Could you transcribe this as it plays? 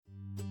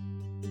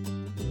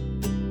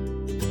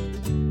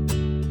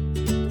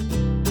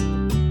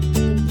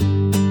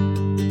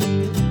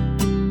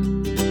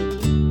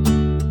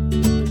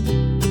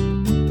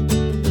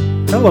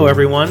Hello,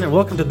 everyone, and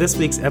welcome to this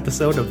week's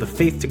episode of the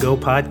Faith to Go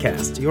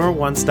podcast, your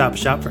one-stop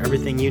shop for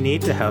everything you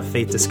need to have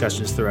faith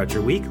discussions throughout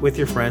your week with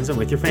your friends and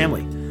with your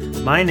family.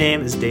 My name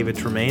is David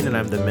Tremaine, and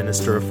I'm the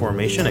Minister of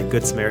Formation at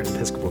Good Samaritan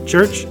Episcopal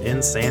Church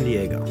in San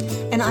Diego.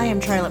 And I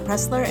am Charlotte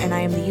Pressler, and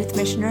I am the Youth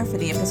Missioner for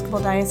the Episcopal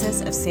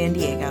Diocese of San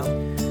Diego.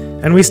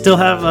 And we still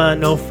have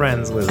no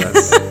friends with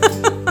us.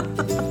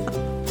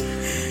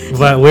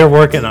 But we're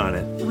working on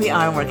it. We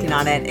are working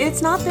on it.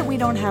 It's not that we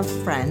don't have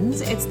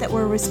friends, it's that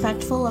we're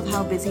respectful of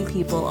how busy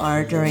people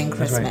are during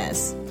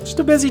Christmas. Right. Just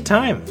a busy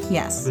time.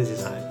 Yes. A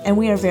busy time. And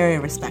we are very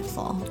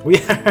respectful. We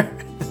are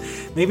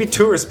maybe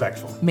too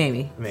respectful.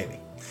 Maybe.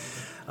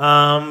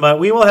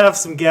 But we will have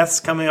some guests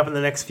coming up in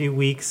the next few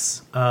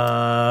weeks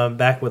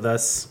back with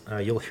us.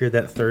 You'll hear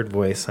that third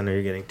voice. I know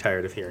you're getting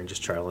tired of hearing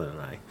just Charlotte and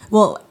I.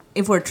 Well,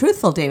 if we're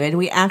truthful, David,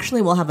 we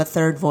actually will have a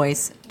third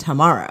voice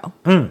tomorrow.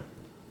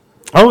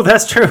 Oh,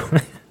 that's true.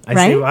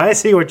 Right? I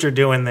see what you're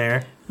doing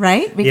there.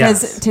 Right?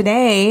 Because Yes.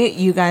 Today,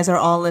 you guys are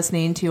all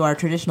listening to our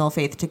traditional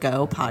Faith to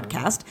Go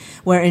podcast,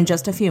 where in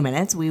just a few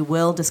minutes, we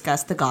will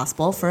discuss the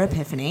gospel for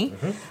Epiphany.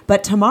 Mm-hmm.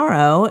 But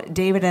tomorrow,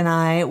 David and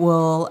I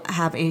will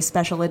have a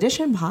special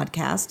edition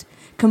podcast,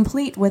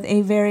 complete with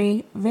a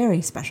very,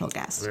 very special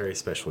guest. Very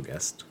special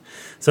guest.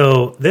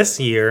 So this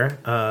year,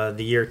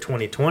 the year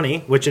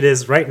 2020, which it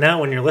is right now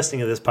when you're listening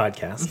to this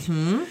podcast,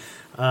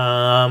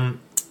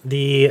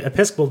 the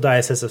Episcopal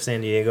Diocese of San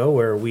Diego,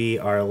 where we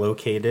are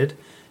located,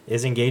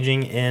 is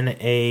engaging in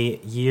a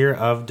year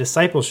of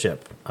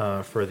discipleship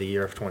for the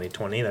year of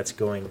 2020. That's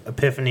going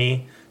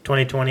Epiphany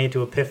 2020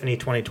 to Epiphany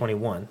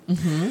 2021.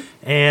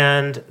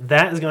 And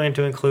that is going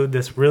to include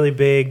this really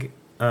big,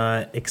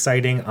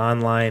 exciting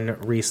online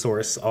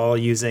resource, all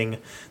using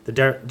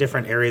the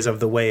different areas of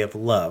the way of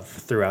love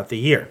throughout the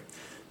year.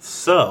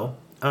 So,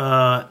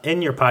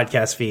 in your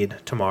podcast feed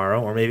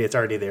tomorrow, or maybe it's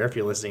already there if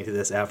you're listening to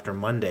this after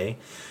Monday,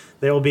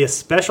 there will be a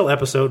special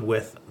episode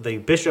with the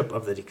Bishop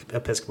of the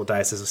Episcopal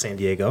Diocese of San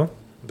Diego,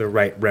 the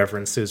Right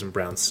Reverend Susan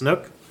Brown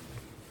Snook,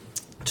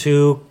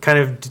 to kind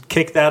of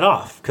kick that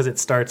off, because it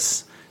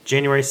starts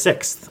January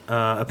 6th,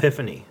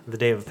 Epiphany, the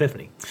day of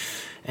Epiphany.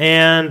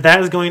 And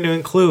that is going to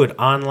include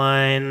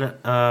online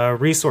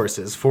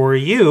resources for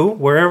you,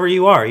 wherever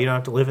you are. You don't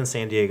have to live in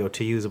San Diego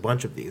to use a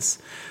bunch of these.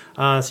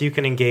 So you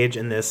can engage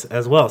in this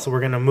as well. So we're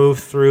going to move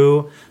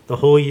through the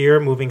whole year,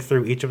 moving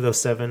through each of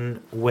those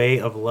 7 way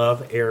of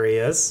love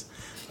areas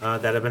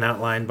that have been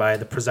outlined by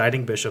the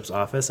presiding bishop's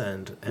office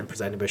and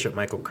presiding bishop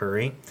Michael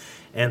Curry.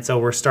 And so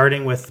we're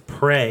starting with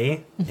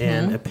pray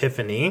in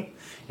Epiphany,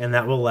 and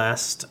that will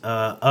last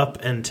up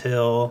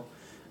until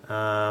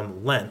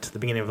Lent, the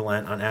beginning of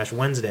Lent on Ash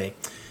Wednesday.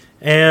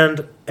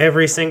 And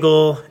every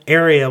single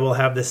area will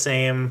have the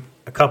same,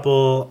 a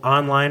couple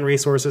online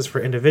resources for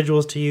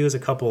individuals to use, a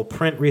couple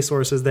print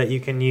resources that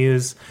you can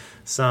use,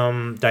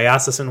 some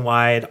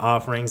diocesan-wide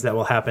offerings that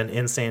will happen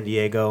in San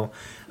Diego,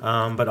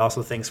 but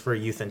also things for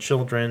youth and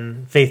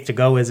children. Faith to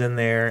Go is in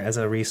there as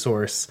a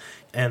resource.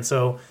 And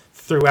so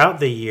throughout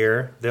the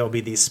year, there will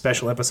be these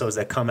special episodes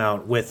that come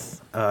out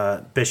with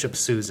Bishop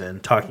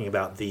Susan talking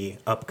about the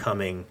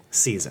upcoming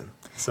season.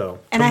 So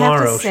And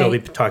tomorrow she'll be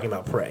talking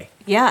about pray.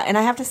 Yeah, and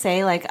I have to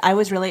say, I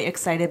was really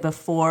excited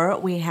before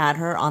we had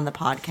her on the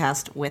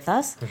podcast with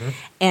us,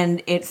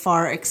 and it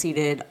far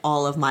exceeded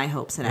all of my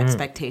hopes and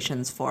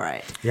expectations for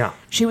it. Yeah.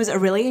 She was a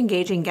really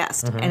engaging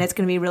guest, and it's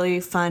going to be really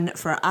fun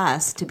for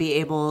us to be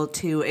able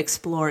to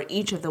explore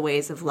each of the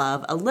ways of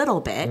love a little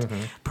bit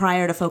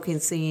prior to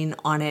focusing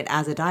on it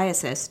as a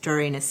diocese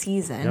during a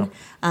season,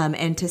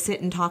 and to sit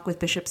and talk with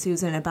Bishop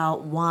Susan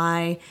about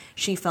why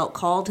she felt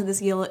called to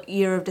this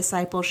year of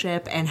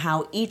discipleship and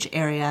how each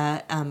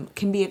area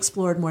can be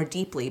explored more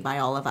deeply by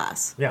all of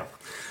us. Yeah.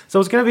 So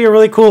it's going to be a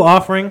really cool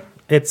offering.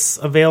 It's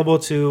available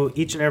to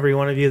each and every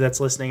one of you that's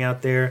listening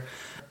out there.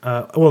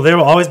 There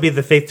will always be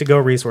the Faith to Go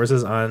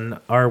resources on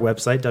our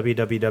website,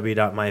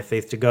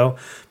 www.myfaith2go.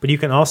 But you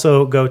can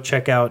also go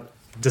check out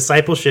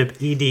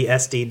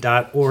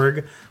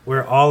discipleshipedsd.org,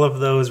 where all of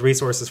those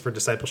resources for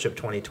Discipleship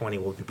 2020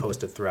 will be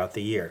posted throughout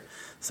the year.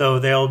 So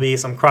there'll be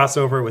some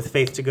crossover with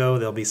Faith to Go.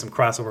 There'll be some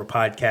crossover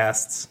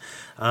podcasts.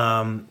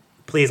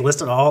 Please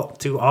listen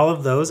to all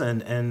of those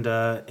and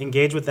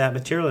engage with that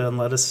material and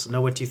let us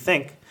know what you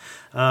think.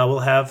 We'll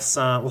have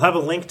a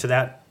link to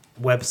that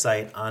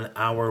website on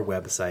our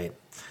website,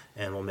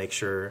 and we'll make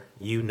sure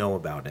you know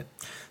about it.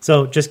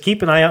 So just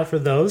keep an eye out for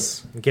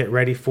those. Get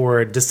ready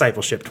for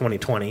Discipleship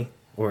 2020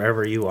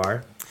 wherever you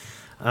are,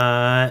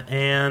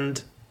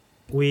 and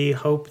we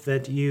hope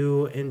that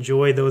you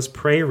enjoy those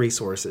pray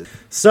resources.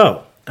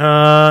 So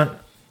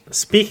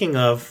speaking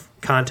of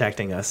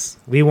contacting us,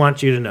 we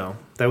want you to know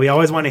that we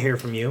always want to hear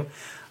from you.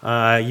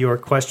 Your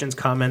questions,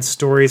 comments,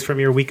 stories from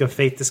your week of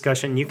faith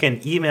discussion. You can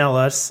email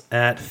us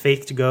at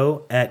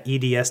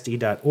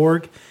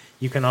faith2go@edsd.org.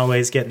 You can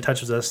always get in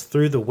touch with us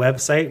through the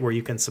website, where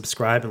you can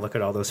subscribe and look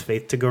at all those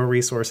Faith to Go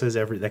resources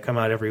that come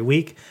out every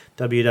week,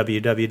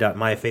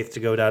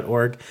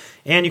 www.myfaith2go.org.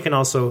 And you can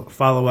also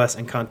follow us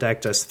and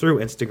contact us through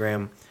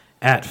Instagram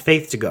at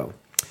Faith2Go.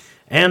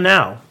 And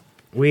now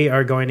we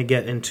are going to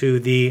get into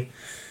the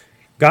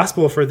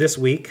gospel for this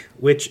week,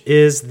 which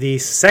is the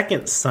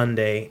second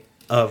Sunday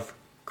of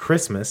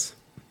Christmas,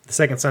 the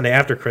second Sunday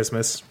after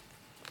Christmas.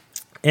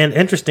 And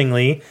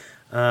interestingly,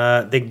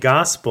 the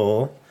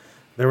gospel,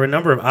 there were a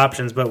number of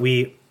options, but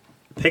we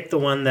picked the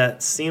one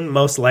that seemed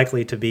most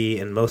likely to be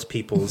in most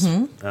people's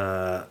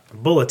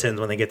bulletins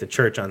when they get to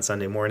church on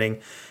Sunday morning.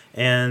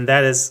 And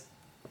that is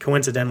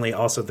coincidentally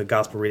also the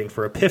gospel reading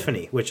for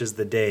Epiphany, which is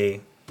the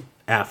day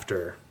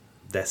after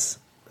this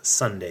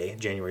Sunday,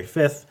 January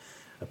 5th.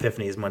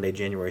 Epiphany is Monday,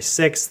 January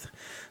 6th.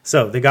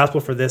 So the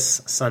gospel for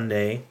this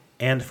Sunday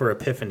and for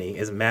Epiphany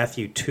is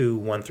Matthew 2,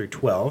 1 through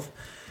 12.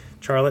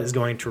 Charlotte is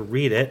going to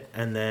read it,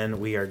 and then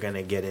we are going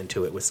to get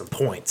into it with some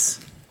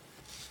points.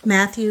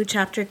 Matthew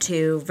chapter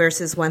 2,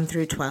 verses 1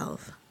 through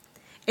 12.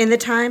 In the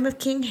time of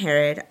King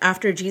Herod,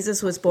 after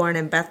Jesus was born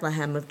in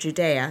Bethlehem of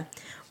Judea,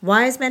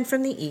 wise men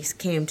from the east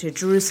came to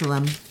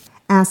Jerusalem,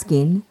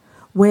 asking,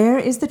 "Where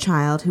is the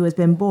child who has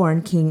been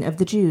born King of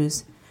the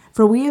Jews?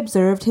 For we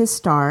observed his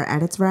star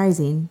at its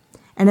rising,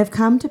 and have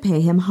come to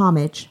pay him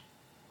homage."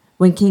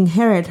 When King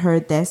Herod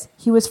heard this,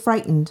 he was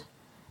frightened,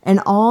 and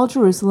all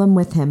Jerusalem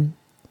with him.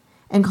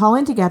 And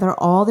calling together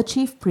all the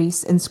chief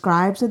priests and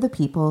scribes of the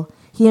people,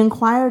 he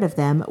inquired of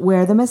them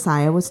where the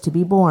Messiah was to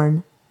be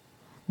born.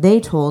 They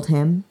told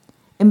him,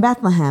 "In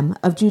Bethlehem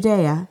of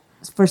Judea,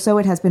 for so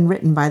it has been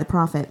written by the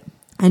prophet.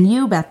 And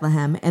you,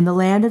 Bethlehem, in the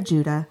land of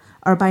Judah,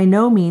 are by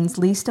no means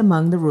least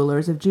among the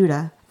rulers of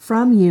Judah.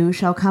 From you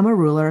shall come a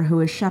ruler who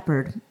is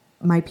shepherd,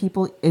 my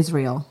people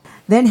Israel."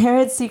 Then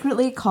Herod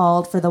secretly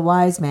called for the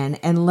wise men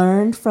and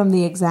learned from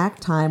the exact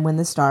time when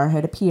the star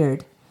had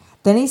appeared.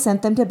 Then he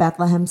sent them to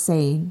Bethlehem,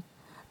 saying,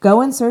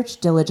 "Go and search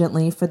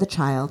diligently for the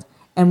child,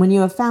 and when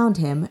you have found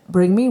him,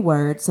 bring me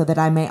word so that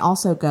I may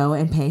also go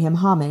and pay him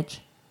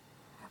homage."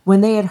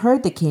 When they had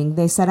heard the king,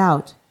 they set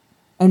out,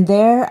 and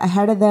there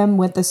ahead of them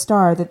went the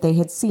star that they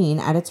had seen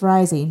at its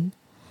rising,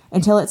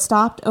 until it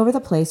stopped over the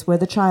place where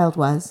the child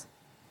was.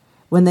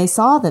 When they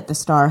saw that the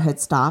star had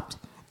stopped,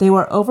 they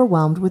were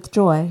overwhelmed with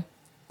joy.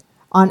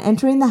 On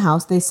entering the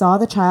house, they saw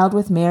the child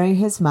with Mary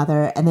his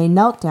mother, and they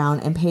knelt down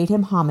and paid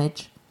him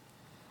homage.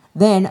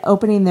 Then,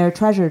 opening their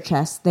treasure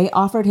chests, they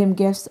offered him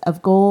gifts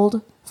of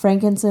gold,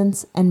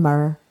 frankincense, and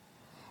myrrh.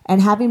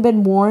 And having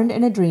been warned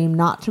in a dream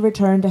not to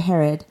return to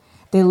Herod,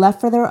 they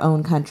left for their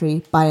own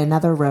country by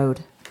another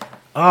road.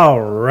 All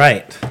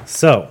right.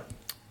 So,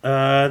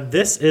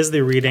 this is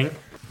the reading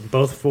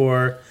both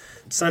for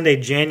Sunday,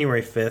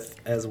 January 5th,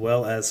 as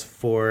well as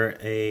for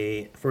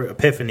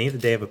Epiphany, the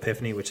day of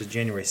Epiphany, which is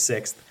January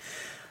 6th.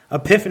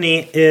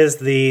 Epiphany is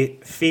the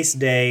feast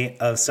day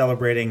of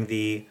celebrating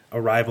the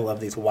arrival of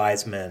these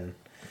wise men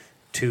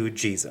to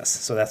Jesus.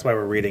 So that's why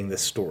we're reading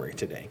this story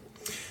today.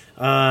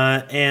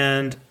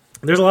 And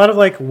there's a lot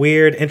of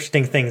weird,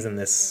 interesting things in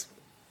this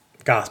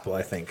gospel,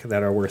 I think,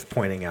 that are worth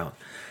pointing out.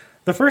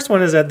 The first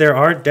one is that there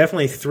are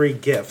definitely three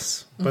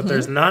gifts, but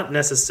there's not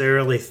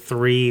necessarily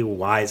three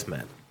wise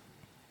men.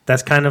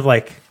 That's kind of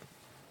it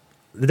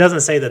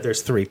doesn't say that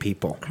there's three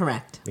people.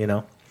 Correct.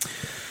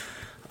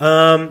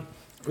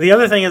 The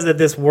other thing is that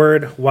this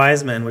word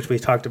wise men, which we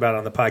talked about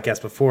on the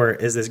podcast before,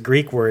 is this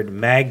Greek word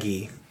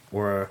magi,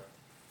 or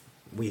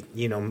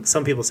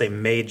some people say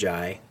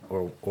magi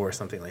or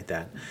something like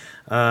that,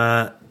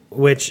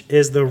 which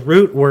is the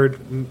root word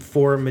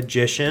for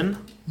magician.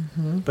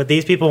 But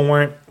these people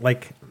weren't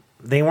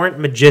they weren't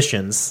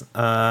magicians.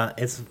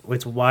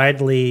 It's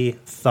widely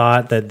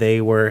thought that they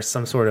were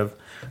some sort of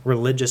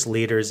religious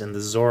leaders in the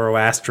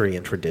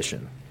Zoroastrian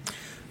tradition,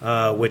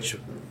 which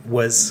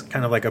was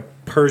kind of like a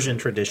Persian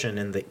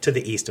tradition to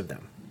the east of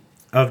them,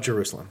 of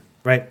Jerusalem,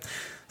 right?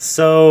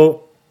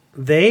 So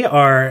they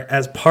are,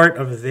 as part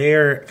of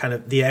their kind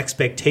of the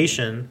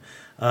expectation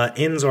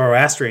in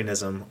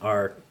Zoroastrianism,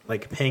 are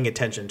paying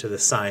attention to the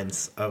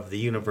signs of the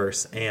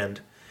universe, and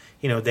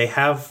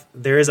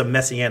there is a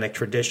messianic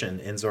tradition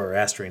in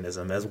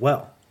Zoroastrianism as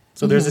well.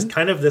 So there's this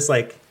kind of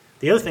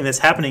the other thing that's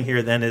happening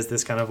here then is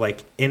this kind of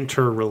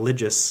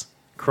inter-religious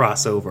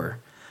crossover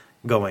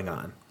going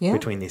on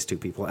between these two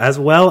people, as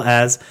well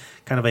as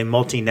kind of a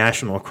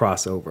multinational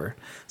crossover.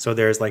 So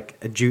there's a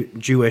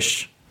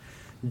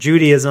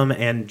Judaism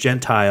and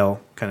Gentile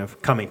kind of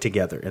coming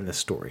together in this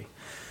story,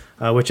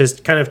 which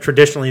has kind of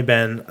traditionally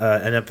been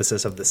an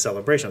emphasis of the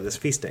celebration of this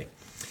feast day.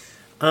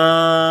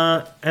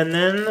 And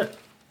then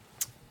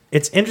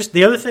it's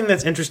the other thing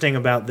that's interesting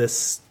about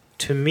this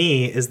to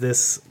me is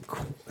this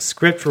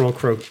scriptural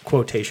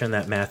quotation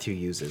that Matthew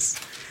uses,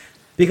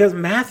 because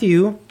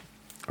Matthew,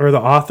 or the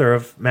author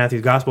of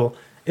Matthew's gospel,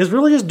 is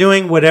really just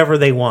doing whatever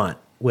they want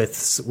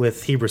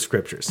with Hebrew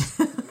scriptures.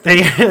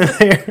 This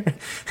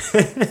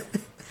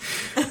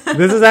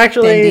is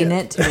actually bending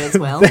it to his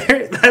will.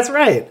 That's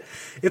right.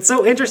 It's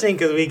so interesting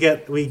because we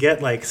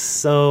get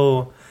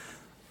so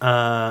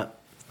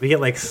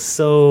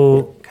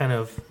kind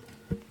of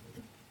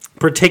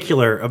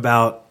particular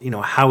about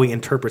how we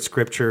interpret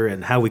scripture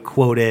and how we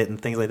quote it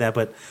and things like that.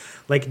 But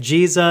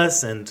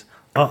Jesus and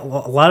a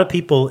lot of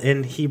people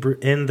in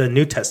the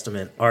New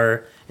Testament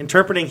are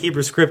interpreting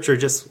Hebrew scripture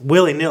just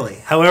willy-nilly,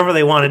 however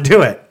they want to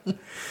do it.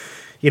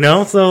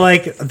 So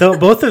like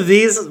both of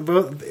these,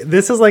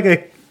 this is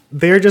like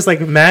they're just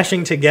like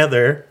mashing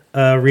together,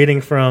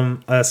 reading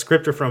from a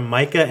scripture from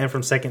Micah and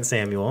from 2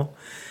 Samuel.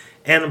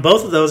 And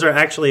both of those are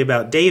actually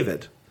about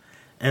David.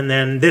 And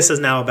then this is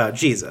now about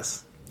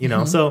Jesus,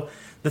 So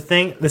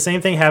the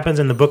same thing happens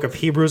in the book of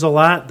Hebrews a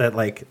lot, that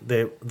like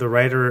the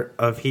writer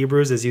of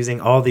Hebrews is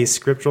using all these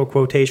scriptural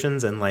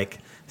quotations and like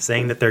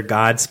saying that they're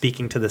God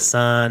speaking to the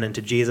Son and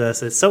to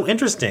Jesus. It's so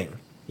interesting,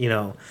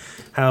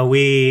 how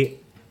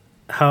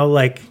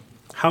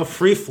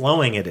free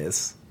flowing it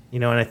is,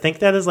 and I think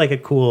that is like a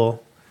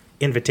cool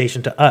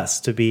invitation to us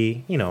to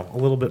be, a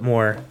little bit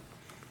more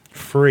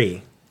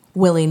free.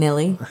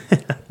 Willy-nilly.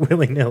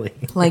 Willy-nilly.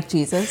 Like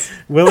Jesus.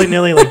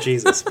 Willy-nilly like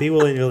Jesus. Be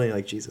willy-nilly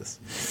like Jesus.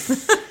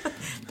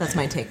 That's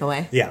my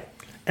takeaway. Yeah.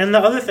 And the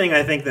other thing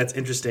I think that's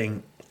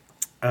interesting,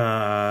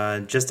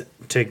 just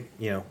to,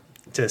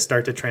 to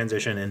start to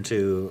transition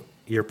into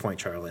your point,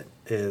 Charlotte,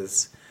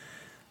 is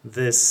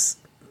this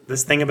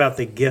thing about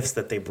the gifts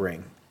that they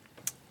bring.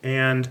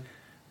 And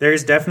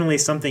there's definitely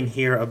something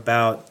here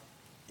about,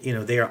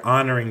 they are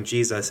honoring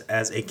Jesus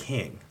as a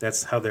king.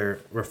 That's how they're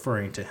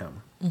referring to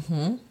him.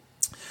 Mm-hmm.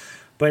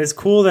 But it's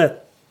cool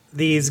that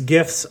these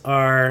gifts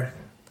are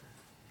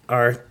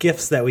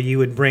gifts that you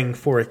would bring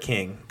for a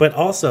king. But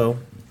also,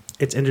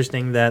 it's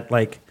interesting that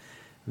like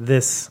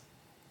this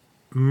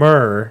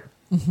myrrh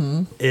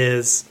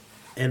is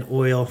an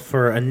oil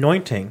for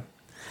anointing,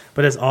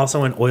 but it's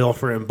also an oil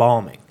for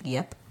embalming.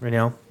 Yep.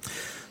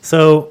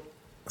 So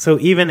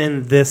even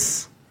at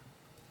this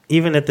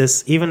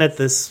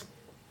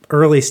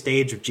early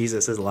stage of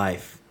Jesus'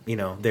 life,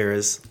 there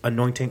is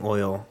anointing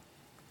oil,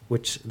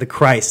 which the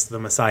Christ, the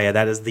Messiah,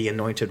 that is the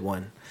anointed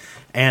one.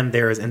 And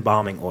there is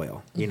embalming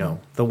oil,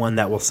 the one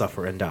that will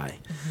suffer and die.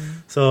 Mm-hmm.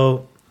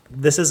 So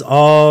this is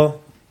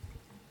all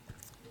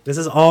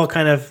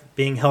kind of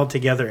being held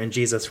together in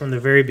Jesus from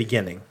the very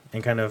beginning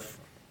and kind of,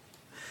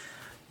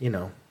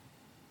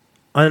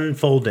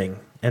 unfolding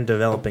and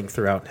developing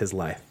throughout his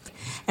life.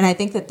 And I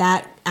think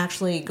that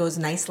actually goes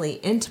nicely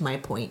into my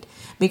point,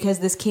 because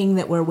this king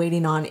that we're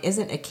waiting on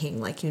isn't a king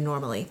like you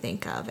normally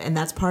think of. And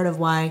that's part of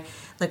why,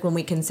 like when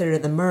we consider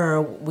the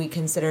myrrh, we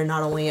consider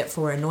not only it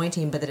for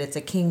anointing, but that it's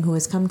a king who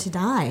has come to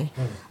die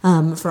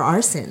for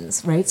our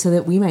sins, right? So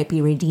that we might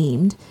be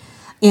redeemed.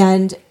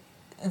 And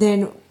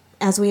then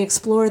as we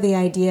explore the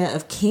idea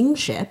of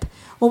kingship,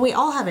 well, we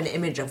all have an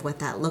image of what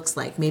that looks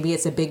like. Maybe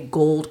it's a big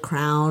gold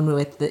crown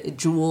with the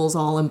jewels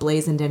all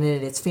emblazoned in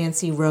it. It's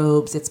fancy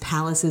robes. It's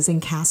palaces and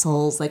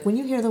castles. Like when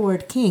you hear the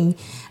word king,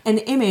 an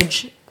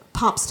image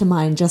pops to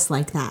mind just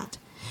like that.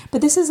 But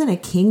this isn't a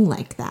king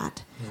like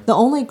that. The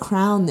only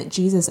crown that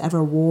Jesus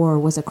ever wore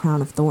was a crown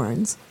of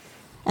thorns.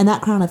 And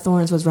that crown of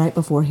thorns was right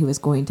before he was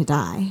going to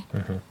die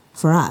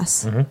for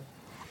us. Mm-hmm.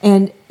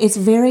 And it's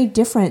very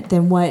different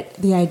than what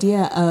the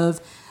idea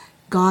of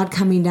God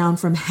coming down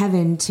from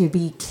heaven to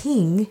be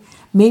king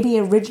maybe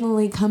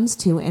originally comes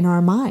to in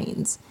our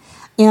minds.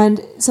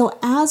 And so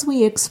as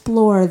we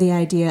explore the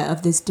idea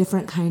of this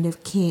different kind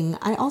of king,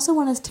 I also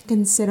want us to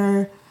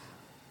consider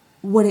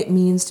what it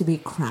means to be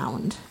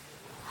crowned.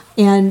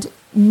 And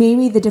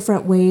maybe the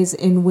different ways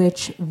in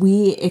which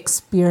we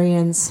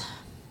experience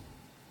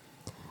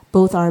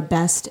both our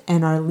best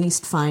and our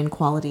least fine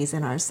qualities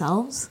in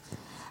ourselves.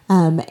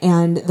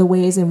 And the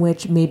ways in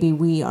which maybe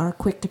we are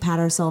quick to pat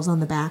ourselves on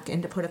the back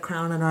and to put a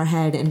crown on our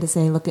head and to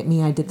say, look at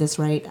me, I did this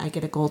right. I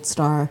get a gold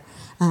star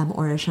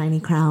or a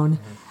shiny crown.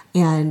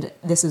 And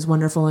this is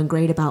wonderful and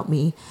great about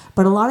me.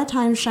 But a lot of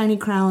times shiny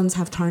crowns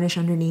have tarnish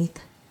underneath.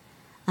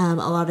 A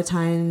lot of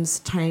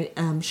times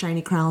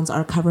shiny crowns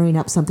are covering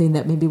up something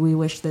that maybe we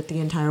wish that the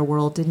entire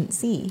world didn't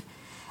see.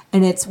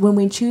 And it's when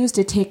we choose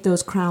to take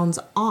those crowns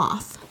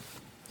off,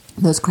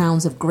 those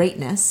crowns of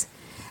greatness,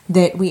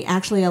 that we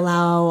actually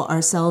allow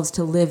ourselves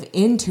to live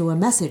into a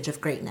message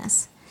of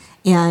greatness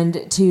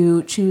and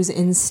to choose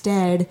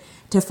instead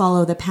to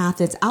follow the path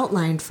that's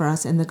outlined for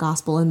us in the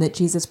gospel and that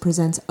Jesus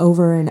presents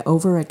over and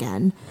over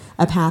again,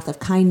 a path of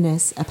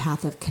kindness, a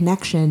path of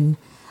connection,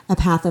 a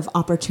path of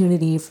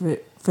opportunity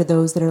for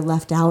those that are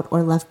left out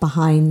or left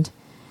behind,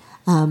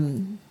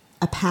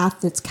 a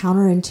path that's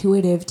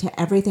counterintuitive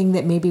to everything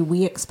that maybe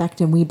we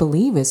expect and we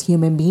believe as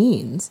human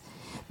beings,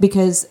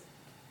 because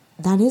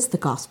that is the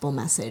gospel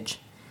message.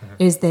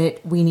 Is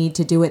that we need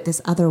to do it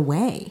this other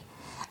way.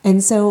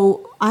 And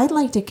so I'd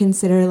like to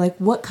consider, like,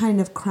 what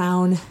kind of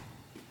crown,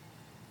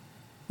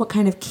 what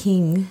kind of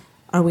king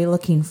are we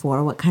looking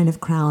for? What kind of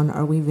crown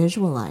are we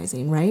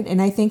visualizing, right?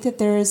 And I think that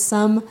there is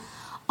some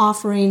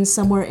offering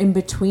somewhere in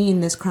between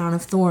this crown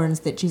of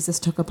thorns that Jesus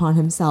took upon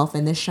himself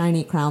and this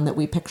shiny crown that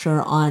we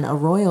picture on a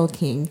royal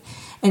king.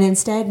 And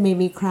instead,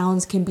 maybe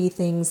crowns can be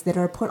things that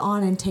are put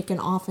on and taken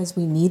off as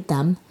we need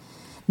them.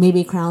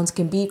 Maybe crowns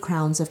can be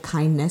crowns of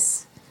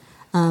kindness.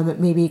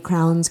 Maybe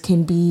crowns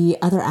can be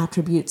other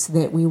attributes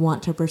that we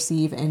want to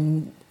perceive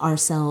in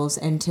ourselves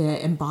and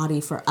to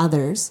embody for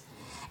others.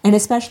 And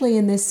especially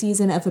in this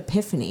season of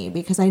Epiphany,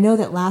 because I know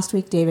that last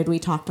week, David, we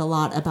talked a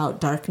lot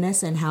about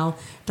darkness and how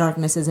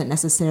darkness isn't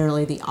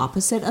necessarily the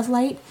opposite of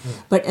light,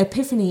 but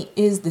Epiphany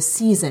is the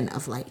season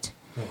of light.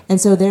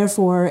 And so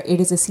therefore it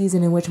is a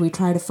season in which we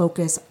try to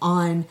focus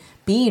on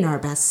being our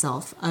best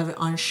self,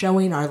 on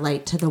showing our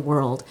light to the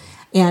world.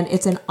 And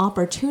it's an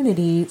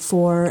opportunity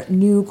for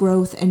new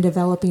growth and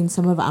developing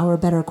some of our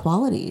better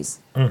qualities.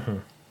 Mm-hmm.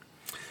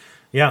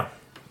 Yeah.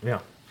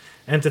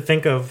 And to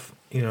think of,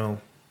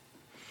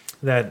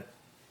 that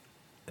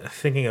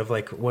thinking of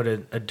like what a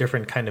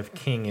different kind of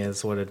king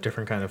is, what a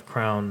different kind of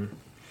crown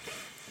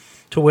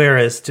to wear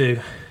is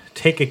to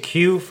take a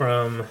cue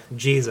from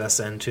Jesus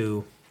and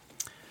to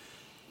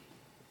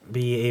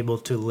be able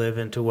to live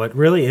into what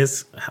really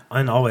is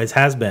and always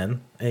has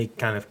been a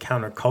kind of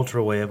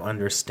countercultural way of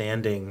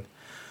understanding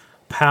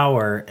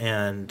power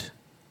and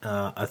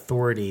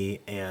authority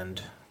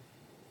and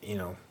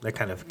that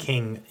kind of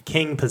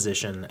king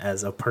position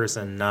as a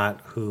person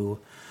not who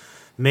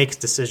makes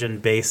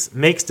decisions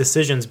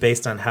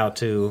based on how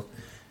to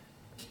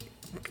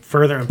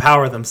further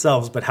empower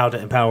themselves, but how to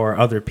empower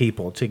other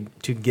people. To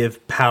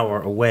give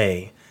power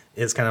away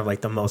is kind of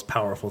like the most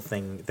powerful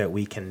thing that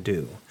we can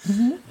do.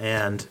 Mm-hmm.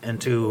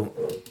 And to,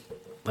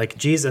 like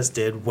Jesus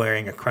did,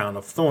 wearing a crown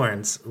of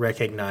thorns,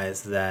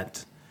 recognize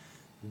that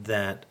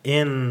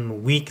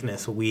in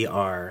weakness we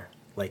are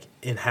like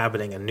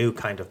inhabiting a new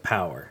kind of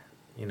power.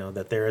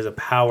 That there is a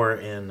power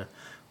in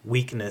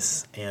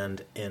weakness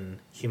and in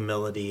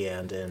humility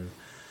and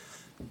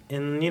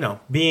in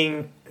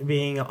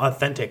being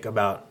authentic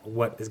about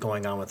what is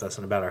going on with us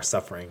and about our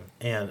suffering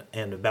and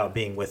about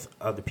being with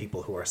other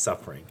people who are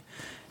suffering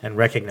and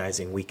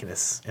recognizing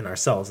weakness in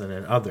ourselves and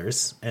in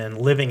others and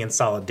living in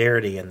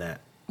solidarity in that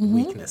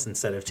weakness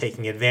instead of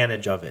taking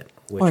advantage of it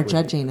or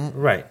judging it.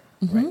 Right.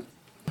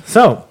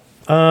 So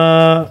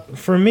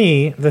for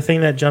me, the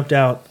thing that jumped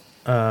out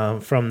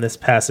from this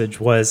passage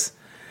was,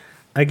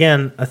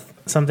 again,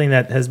 something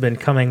that has been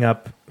coming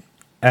up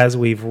as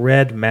we've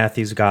read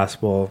Matthew's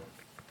gospel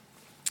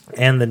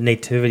and the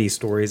nativity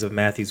stories of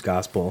Matthew's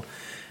gospel.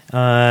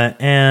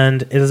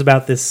 And it is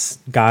about this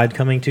God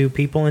coming to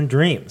people in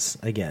dreams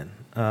again.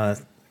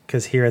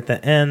 Because here at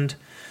the end,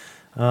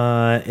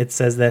 it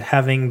says that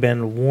having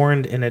been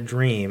warned in a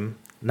dream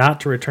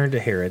not to return to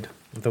Herod,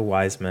 the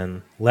wise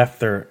men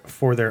left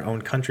for their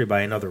own country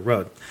by another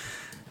road.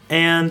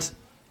 And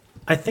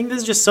I think this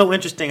is just so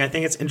interesting. I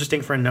think it's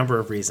interesting for a number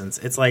of reasons.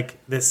 It's like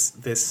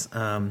this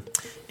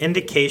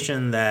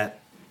indication that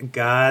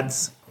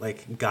God's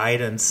like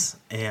guidance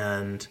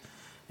and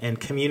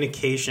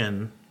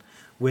communication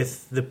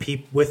with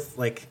the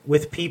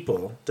with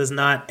people does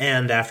not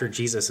end after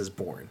Jesus is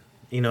born.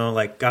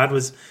 Like God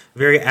was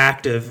very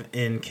active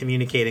in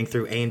communicating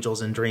through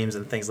angels and dreams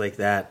and things like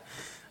that,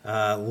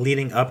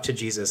 leading up to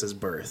Jesus'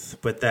 birth,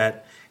 but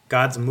that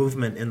God's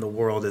movement in the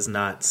world is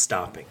not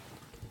stopping.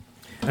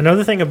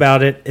 Another thing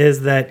about it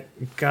is that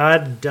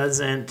God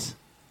doesn't...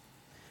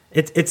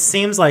 It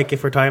seems like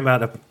if we're talking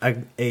about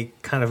a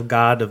kind of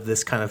God of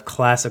this kind of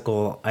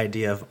classical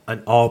idea of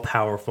an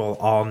all-powerful,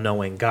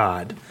 all-knowing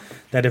God,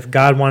 that if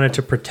God wanted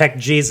to protect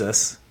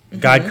Jesus,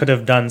 God could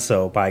have done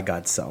so by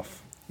God's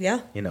self.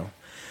 Yeah.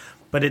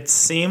 But it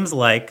seems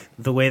like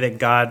the way that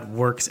God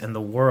works in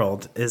the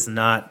world is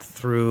not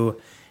through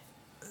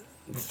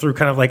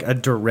kind of like a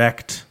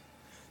direct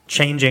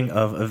changing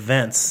of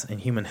events in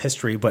human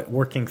history, but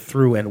working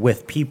through and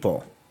with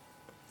people,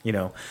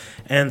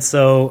 and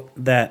so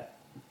that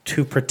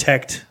to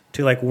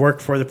work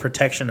for the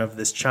protection of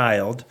this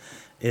child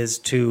is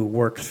to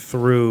work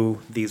through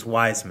these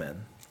wise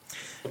men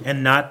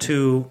and not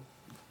to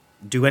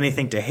do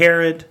anything to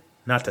Herod,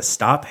 not to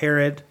stop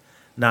Herod,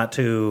 not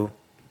to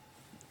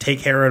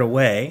take Herod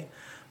away,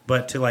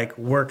 but to like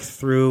work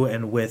through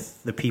and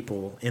with the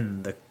people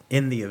in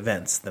the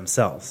events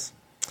themselves.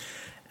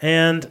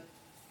 And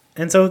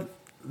so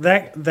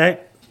that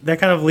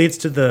kind of leads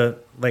to the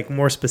like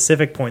more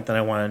specific point that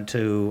I wanted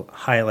to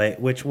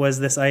highlight, which was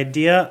this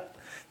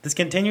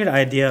continued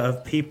idea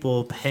of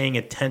people paying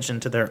attention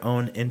to their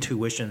own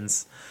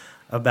intuitions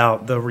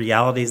about the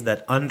realities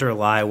that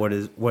underlie what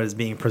is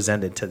being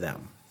presented to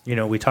them.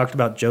 We talked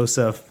about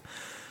Joseph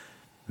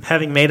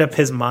having made up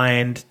his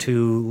mind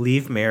to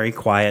leave Mary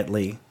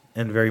quietly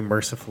and very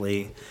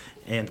mercifully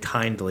and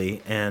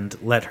kindly and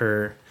let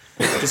her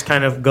just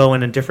kind of go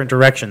in a different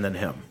direction than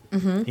him,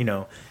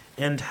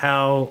 and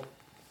how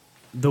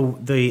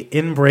the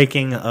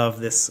inbreaking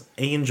of this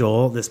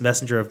angel, this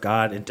messenger of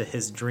God, into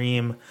his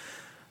dream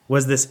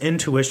was this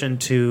intuition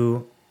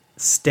to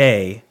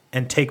stay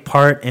and take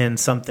part in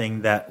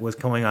something that was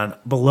going on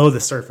below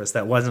the surface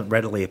that wasn't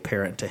readily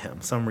apparent to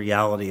him, some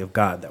reality of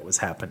God that was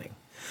happening.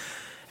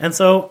 And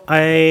so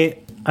I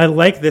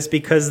like this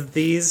because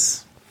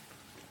these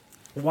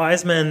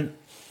wise men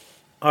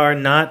are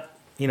not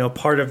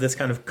part of this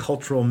kind of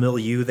cultural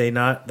milieu. They're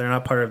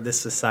not part of this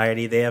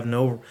society. They have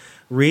no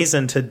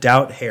reason to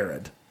doubt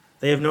Herod.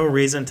 They have no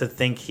reason to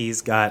think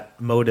he's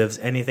got motives,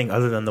 anything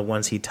other than the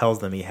ones he tells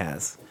them he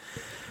has.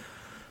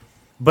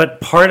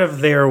 But part of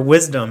their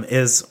wisdom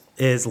is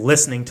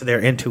listening to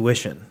their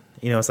intuition.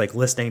 It's like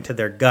listening to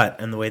their gut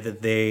and the way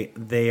that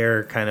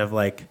they're kind of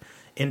like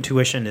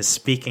intuition is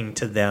speaking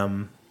to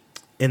them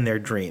in their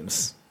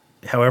dreams.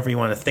 However you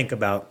want to think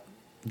about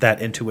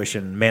that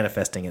intuition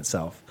manifesting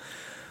itself.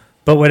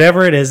 But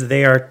whatever it is,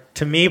 they are,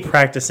 to me,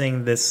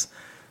 practicing this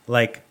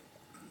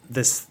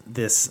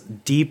this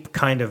deep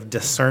kind of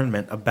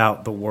discernment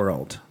about the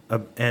world,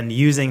 and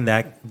using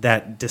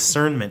that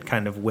discernment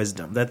kind of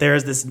wisdom. That there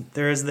is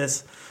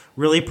this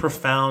really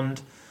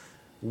profound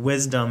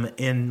wisdom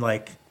in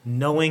like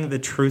knowing the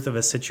truth of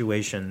a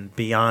situation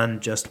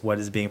beyond just what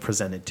is being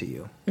presented to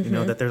you. Mm-hmm. You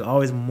know, that there's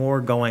always more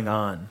going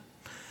on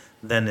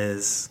than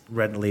is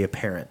readily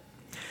apparent.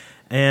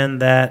 And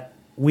that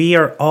we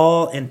are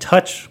all in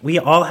touch. We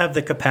all have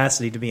the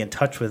capacity to be in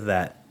touch with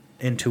that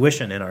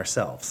intuition in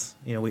ourselves.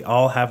 You know, we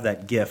all have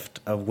that gift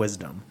of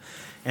wisdom.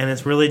 And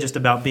it's really just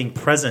about being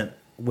present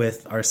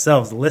with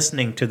ourselves,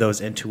 listening to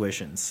those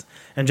intuitions.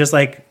 And just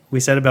like we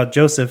said about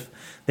Joseph,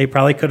 they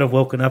probably could have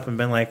woken up and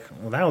been like,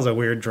 well, that was a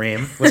weird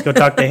dream. Let's go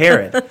talk to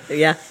Herod.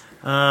 Yeah.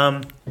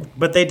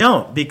 But they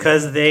don't,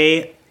 because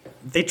they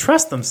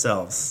trust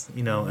themselves,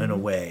 you know, in a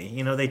way.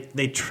 You know,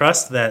 they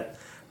trust that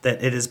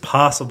it is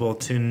possible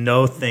to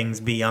know things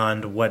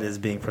beyond what is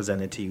being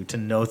presented to you, to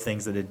know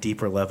things at a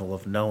deeper level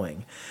of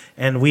knowing.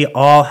 And we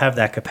all have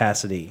that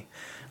capacity,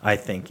 I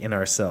think, in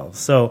ourselves.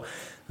 So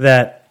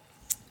that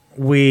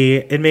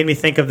it made me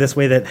think of this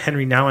way that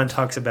Henry Nouwen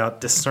talks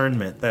about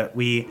discernment, that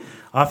we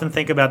often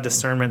think about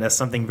discernment as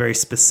something very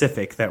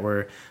specific, that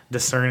we're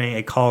discerning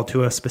a call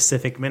to a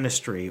specific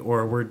ministry,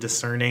 or we're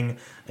discerning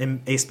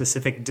a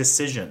specific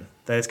decision,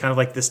 that it's kind of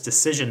like this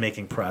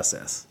decision-making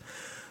process.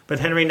 But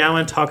Henry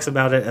Nouwen talks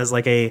about it as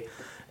like a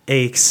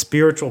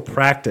spiritual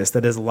practice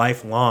that is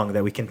lifelong,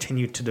 that we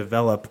continue to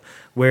develop,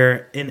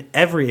 where in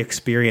every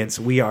experience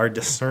we are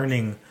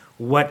discerning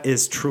what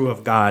is true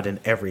of God in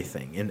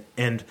everything,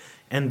 and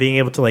being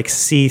able to like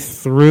see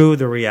through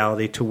the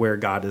reality to where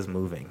God is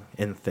moving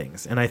in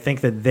things. And I think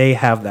that they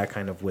have that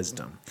kind of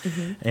wisdom.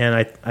 Mm-hmm.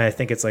 And I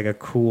think it's like a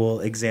cool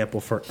example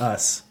for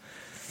us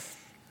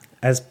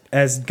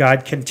as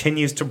God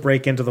continues to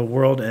break into the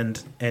world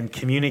and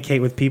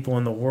communicate with people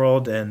in the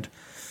world, and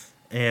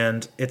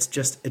it's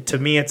just, to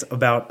me, it's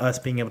about us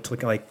being able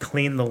to like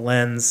clean the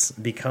lens,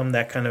 become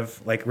that kind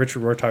of, like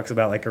Richard Rohr talks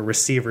about, like a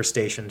receiver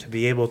station, to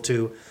be able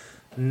to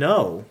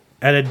know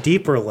at a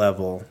deeper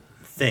level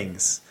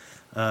things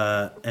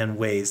and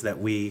ways that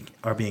we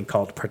are being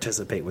called to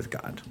participate with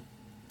God.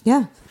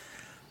 Yeah.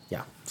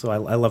 Yeah. So I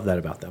love that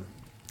about them.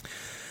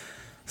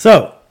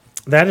 So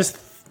that is,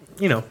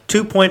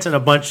 2 points and a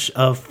bunch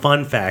of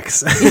fun facts.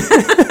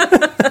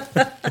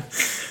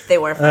 They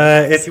were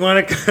fun. If you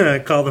want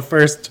to call the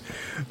first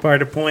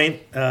part a point,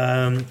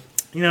 it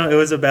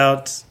was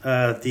about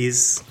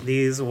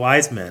these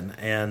wise men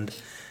and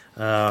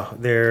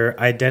their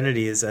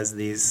identities as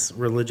these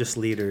religious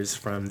leaders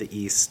from the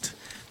East.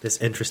 This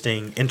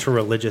interesting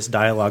interreligious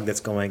dialogue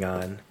that's going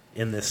on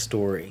in this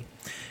story,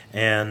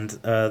 and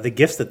the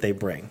gifts that they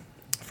bring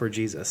for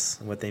Jesus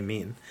and what they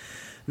mean.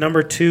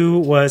 Number 2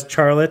 was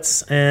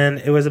Charlotte's, and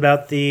it was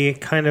about the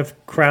kind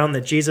of crown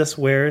that Jesus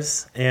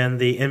wears and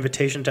the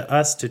invitation to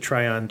us to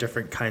try on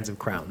different kinds of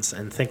crowns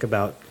and think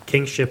about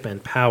kingship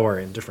and power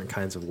in different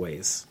kinds of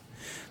ways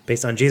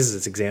based on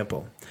Jesus'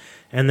 example.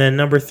 And then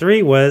number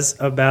 3 was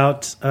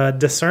about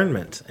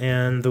discernment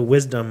and the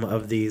wisdom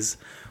of these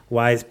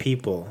wise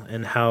people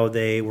and how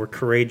they were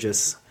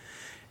courageous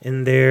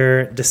in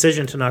their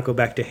decision to not go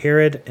back to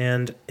Herod,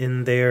 and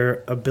in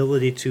their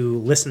ability to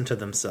listen to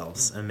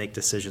themselves and make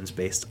decisions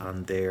based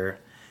on their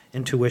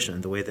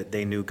intuition, the way that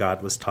they knew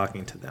God was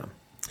talking to them.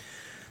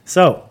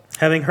 So,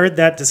 having heard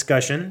that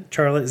discussion,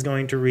 Charlotte is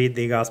going to read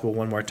the gospel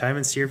one more time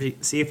and see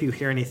if you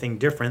hear anything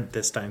different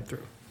this time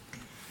through.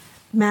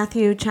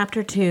 Matthew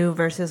chapter 2,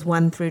 verses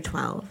 1 through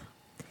 12.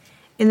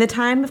 In the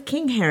time of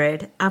King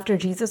Herod, after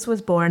Jesus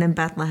was born in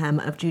Bethlehem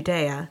of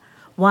Judea,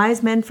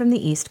 wise men from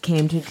the east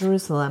came to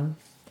Jerusalem,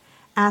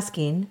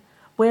 asking,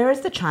 "Where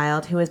is the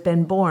child who has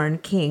been born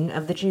King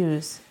of the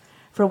Jews?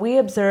 For we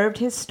observed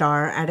his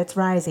star at its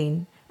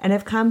rising, and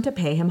have come to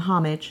pay him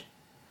homage."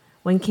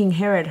 When King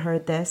Herod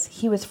heard this,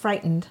 he was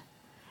frightened,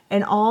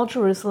 and all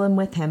Jerusalem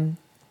with him.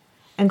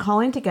 And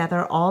calling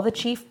together all the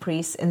chief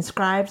priests and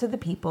scribes of the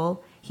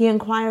people, he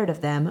inquired of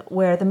them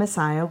where the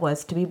Messiah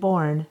was to be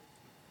born.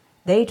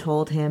 They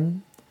told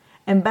him,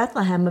 "In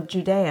Bethlehem of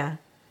Judea,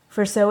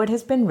 for so it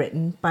has been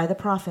written by the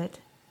prophet.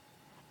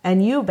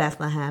 And you,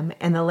 Bethlehem,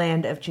 and the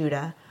land of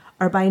Judah,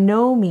 are by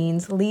no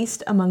means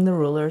least among the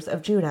rulers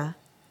of Judah.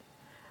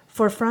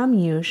 For from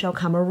you shall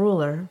come a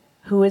ruler,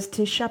 who is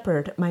to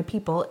shepherd my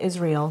people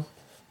Israel."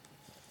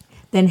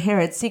 Then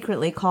Herod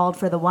secretly called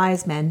for the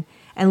wise men,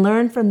 and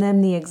learned from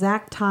them the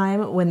exact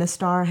time when the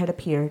star had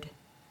appeared.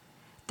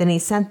 Then he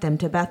sent them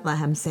to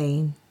Bethlehem,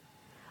 saying,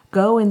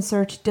 "Go and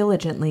search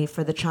diligently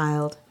for the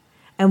child,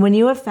 and when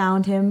you have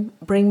found him,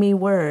 bring me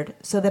word,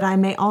 so that I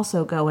may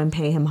also go and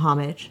pay him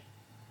homage."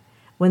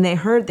 When they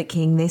heard the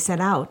king, they set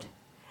out,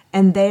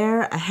 and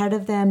there ahead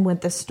of them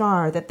went the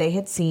star that they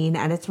had seen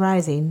at its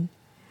rising,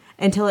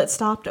 until it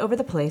stopped over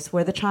the place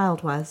where the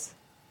child was.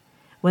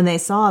 When they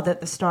saw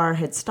that the star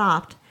had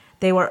stopped,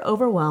 they were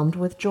overwhelmed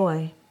with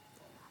joy.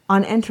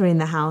 On entering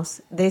the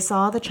house, they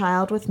saw the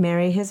child with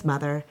Mary his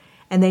mother,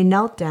 and they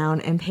knelt down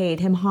and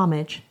paid him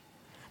homage.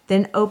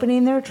 Then,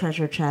 opening their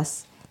treasure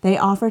chests, they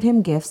offered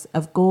him gifts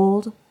of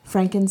gold,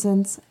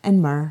 frankincense,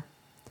 and myrrh.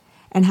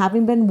 And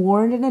having been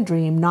warned in a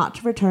dream not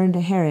to return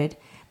to Herod,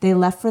 they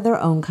left for their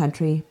own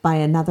country by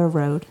another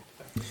road.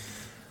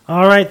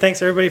 All right,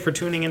 thanks everybody for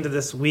tuning into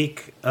this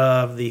week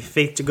of the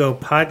Faith to Go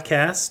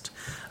podcast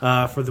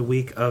for the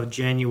week of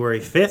January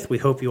 5th. We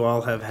hope you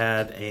all have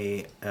had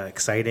a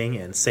exciting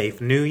and safe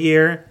New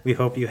Year. We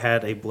hope you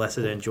had a blessed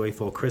and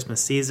joyful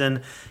Christmas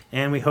season,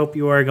 and we hope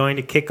you are going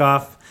to kick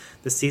off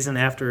the season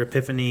after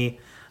Epiphany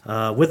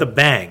with a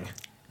bang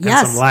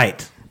and some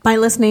light. By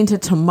listening to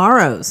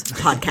tomorrow's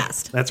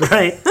podcast. That's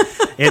right.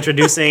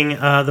 Introducing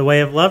The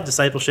Way of Love,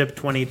 Discipleship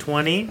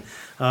 2020,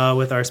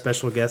 with our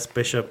special guest,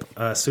 Bishop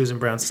Susan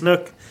Brown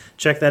Snook.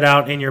 Check that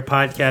out in your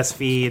podcast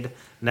feed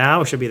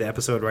now. It should be the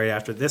episode right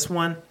after this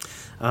one.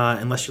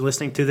 Unless you're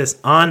listening to this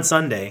on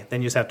Sunday,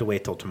 then you just have to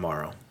wait till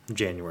tomorrow,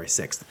 January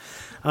 6th.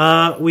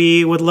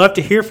 We would love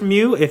to hear from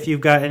you if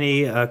you've got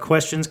any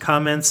questions,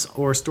 comments,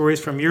 or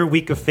stories from your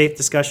week of faith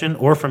discussion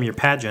or from your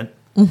pageant.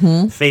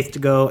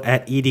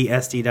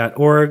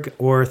 faith2go@edsd.org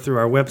or through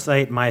our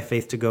website,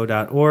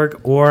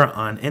 myfaith2go.org, or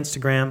on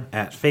Instagram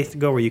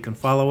 @faith2go, where you can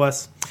follow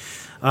us.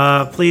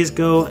 Please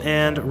go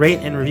and rate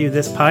and review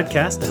this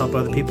podcast to help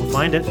other people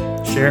find it.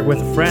 Share it with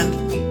a friend.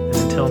 And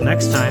until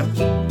next time,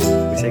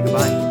 we say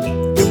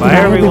goodbye. Goodbye,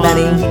 everyone.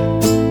 Everybody.